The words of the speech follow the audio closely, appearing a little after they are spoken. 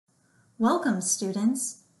Welcome,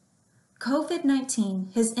 students.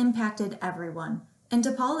 COVID-19 has impacted everyone, and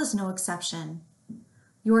DePaul is no exception.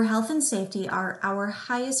 Your health and safety are our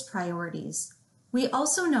highest priorities. We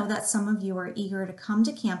also know that some of you are eager to come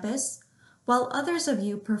to campus, while others of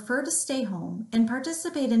you prefer to stay home and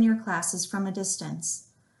participate in your classes from a distance.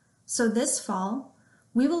 So this fall,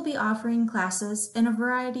 we will be offering classes in a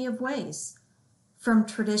variety of ways, from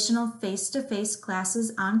traditional face-to-face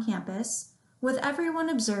classes on campus, with everyone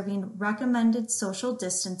observing recommended social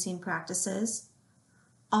distancing practices,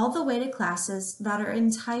 all the way to classes that are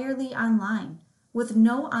entirely online, with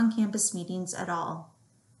no on-campus meetings at all.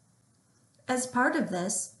 As part of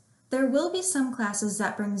this, there will be some classes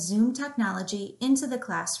that bring Zoom technology into the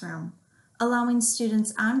classroom, allowing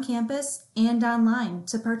students on campus and online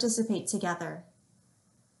to participate together.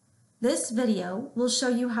 This video will show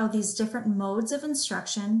you how these different modes of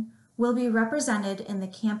instruction will be represented in the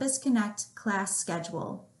Campus Connect class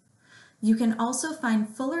schedule. You can also find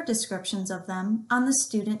fuller descriptions of them on the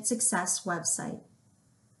Student Success website.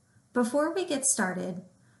 Before we get started,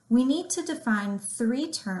 we need to define 3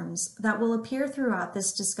 terms that will appear throughout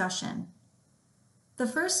this discussion. The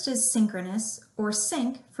first is synchronous, or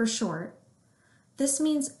sync for short. This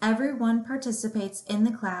means everyone participates in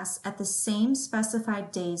the class at the same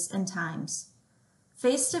specified days and times.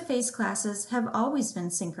 Face-to-face classes have always been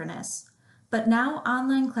synchronous, but now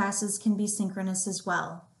online classes can be synchronous as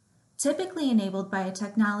well, typically enabled by a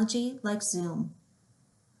technology like Zoom.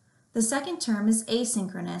 The second term is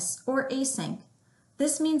asynchronous, or async.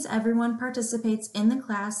 This means everyone participates in the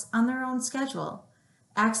class on their own schedule,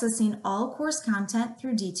 accessing all course content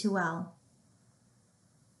through D2L.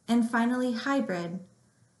 And finally, hybrid.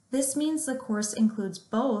 This means the course includes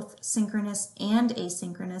both synchronous and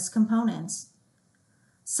asynchronous components.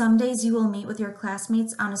 Some days you will meet with your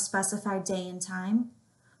classmates on a specified day and time,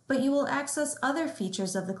 but you will access other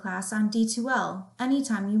features of the class on D2L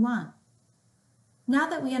anytime you want. Now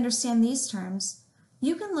that we understand these terms,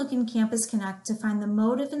 you can look in Campus Connect to find the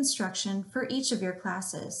mode of instruction for each of your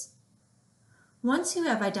classes. Once you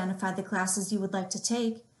have identified the classes you would like to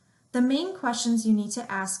take, the main questions you need to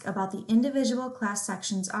ask about the individual class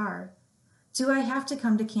sections are: do I have to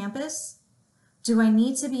come to campus? Do I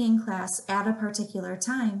need to be in class at a particular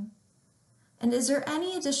time? And is there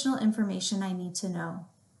any additional information I need to know?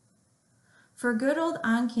 For good old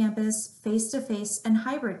on-campus, face-to-face, and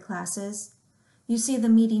hybrid classes, you see the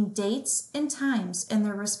meeting dates and times in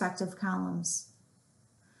their respective columns.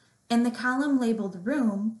 In the column labeled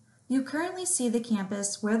Room, you currently see the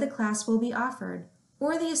campus where the class will be offered,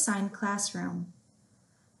 or the assigned classroom.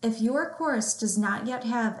 If your course does not yet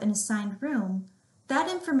have an assigned room, that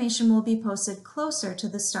information will be posted closer to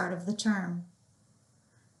the start of the term.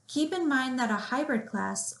 Keep in mind that a hybrid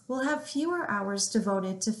class will have fewer hours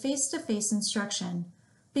devoted to face-to-face instruction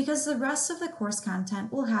because the rest of the course content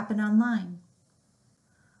will happen online.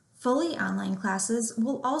 Fully online classes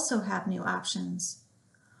will also have new options.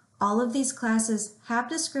 All of these classes have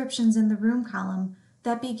descriptions in the room column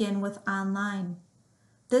that begin with online.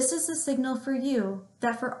 This is a signal for you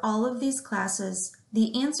that for all of these classes,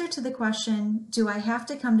 the answer to the question, do I have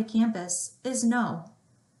to come to campus, is no.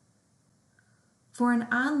 For an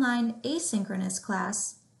online asynchronous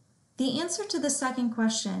class, the answer to the second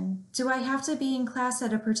question, do I have to be in class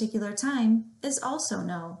at a particular time, is also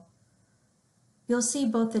no. You'll see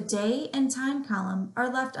both the day and time column are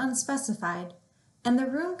left unspecified, and the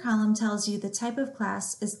room column tells you the type of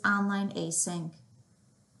class is online async.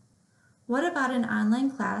 What about an online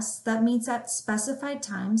class that meets at specified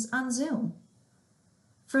times on Zoom?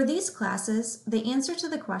 For these classes, the answer to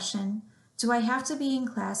the question, do I have to be in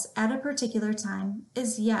class at a particular time,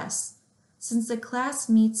 is yes, since the class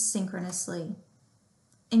meets synchronously.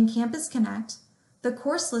 In Campus Connect, the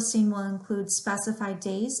course listing will include specified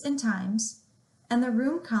days and times, and the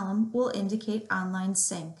room column will indicate online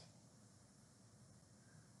sync.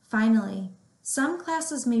 Finally, some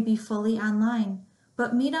classes may be fully online,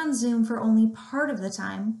 but meet on Zoom for only part of the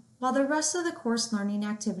time, while the rest of the course learning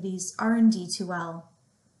activities are in D2L.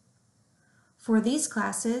 For these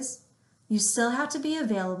classes, you still have to be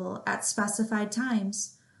available at specified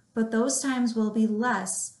times, but those times will be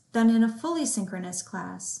less than in a fully synchronous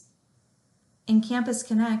class. In Campus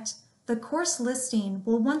Connect, the course listing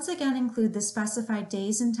will once again include the specified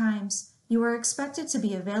days and times you are expected to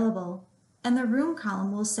be available, and the room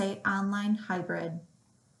column will say Online Hybrid.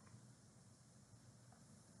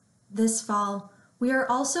 This fall, we are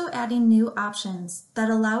also adding new options that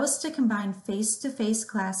allow us to combine face-to-face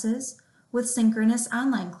classes with synchronous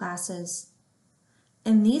online classes.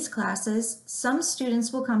 In these classes, some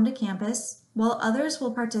students will come to campus while others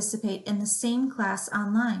will participate in the same class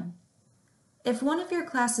online. If one of your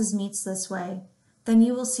classes meets this way, then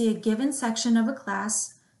you will see a given section of a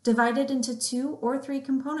class divided into 2 or 3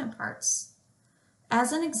 component parts.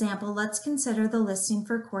 As an example, let's consider the listing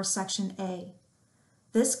for Course Section A.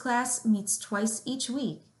 This class meets twice each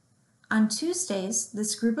week. On Tuesdays,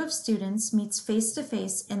 this group of students meets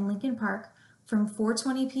face-to-face in Lincoln Park from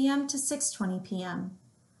 4:20 p.m. to 6:20 p.m.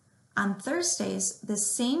 On Thursdays, this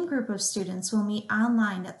same group of students will meet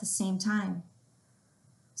online at the same time.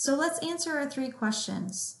 So let's answer our 3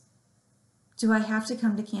 questions. Do I have to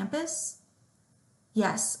come to campus?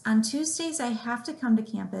 Yes, on Tuesdays I have to come to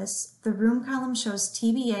campus. The room column shows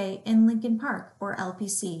TBA in Lincoln Park, or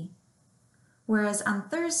LPC. Whereas on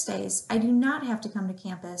Thursdays, I do not have to come to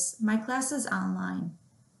campus. My class is online.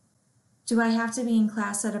 Do I have to be in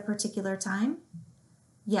class at a particular time?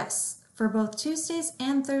 Yes, for both Tuesdays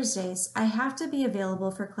and Thursdays, I have to be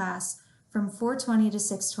available for class from 4:20 to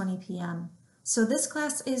 6:20 p.m. So this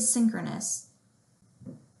class is synchronous.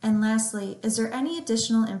 And lastly, is there any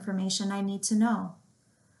additional information I need to know?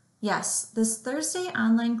 Yes, this Thursday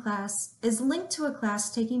online class is linked to a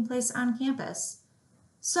class taking place on campus.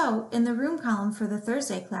 So, in the room column for the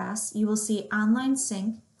Thursday class, you will see Online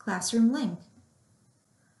Sync Classroom Link.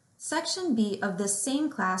 Section B of this same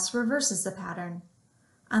class reverses the pattern.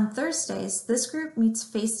 On Thursdays, this group meets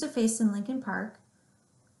face-to-face in Lincoln Park,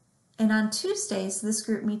 and on Tuesdays, this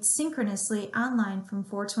group meets synchronously online from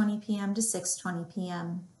 4:20 p.m. to 6:20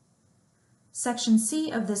 p.m. Section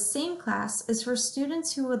C of this same class is for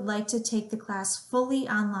students who would like to take the class fully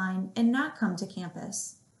online and not come to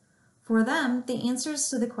campus. For them, the answers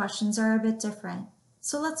to the questions are a bit different,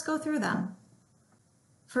 so let's go through them.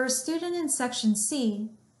 For a student in Section C,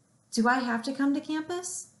 do I have to come to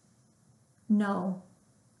campus? No.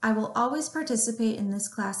 I will always participate in this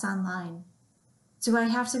class online. Do I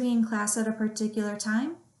have to be in class at a particular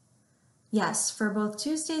time? Yes, for both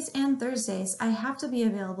Tuesdays and Thursdays, I have to be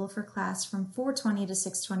available for class from 4:20 to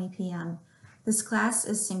 6:20 p.m. This class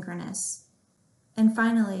is synchronous. And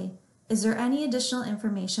finally, is there any additional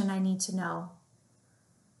information I need to know?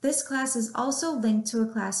 This class is also linked to a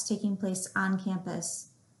class taking place on campus.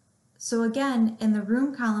 So again, in the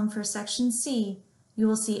room column for Section C, you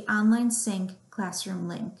will see Online Sync Classroom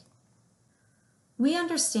Link. We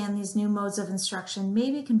understand these new modes of instruction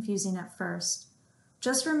may be confusing at first.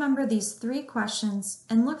 Just remember these 3 questions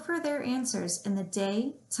and look for their answers in the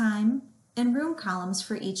day, time, and room columns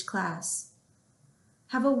for each class.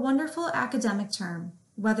 Have a wonderful academic term,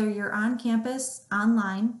 whether you're on campus,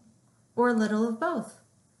 online, or a little of both.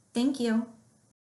 Thank you.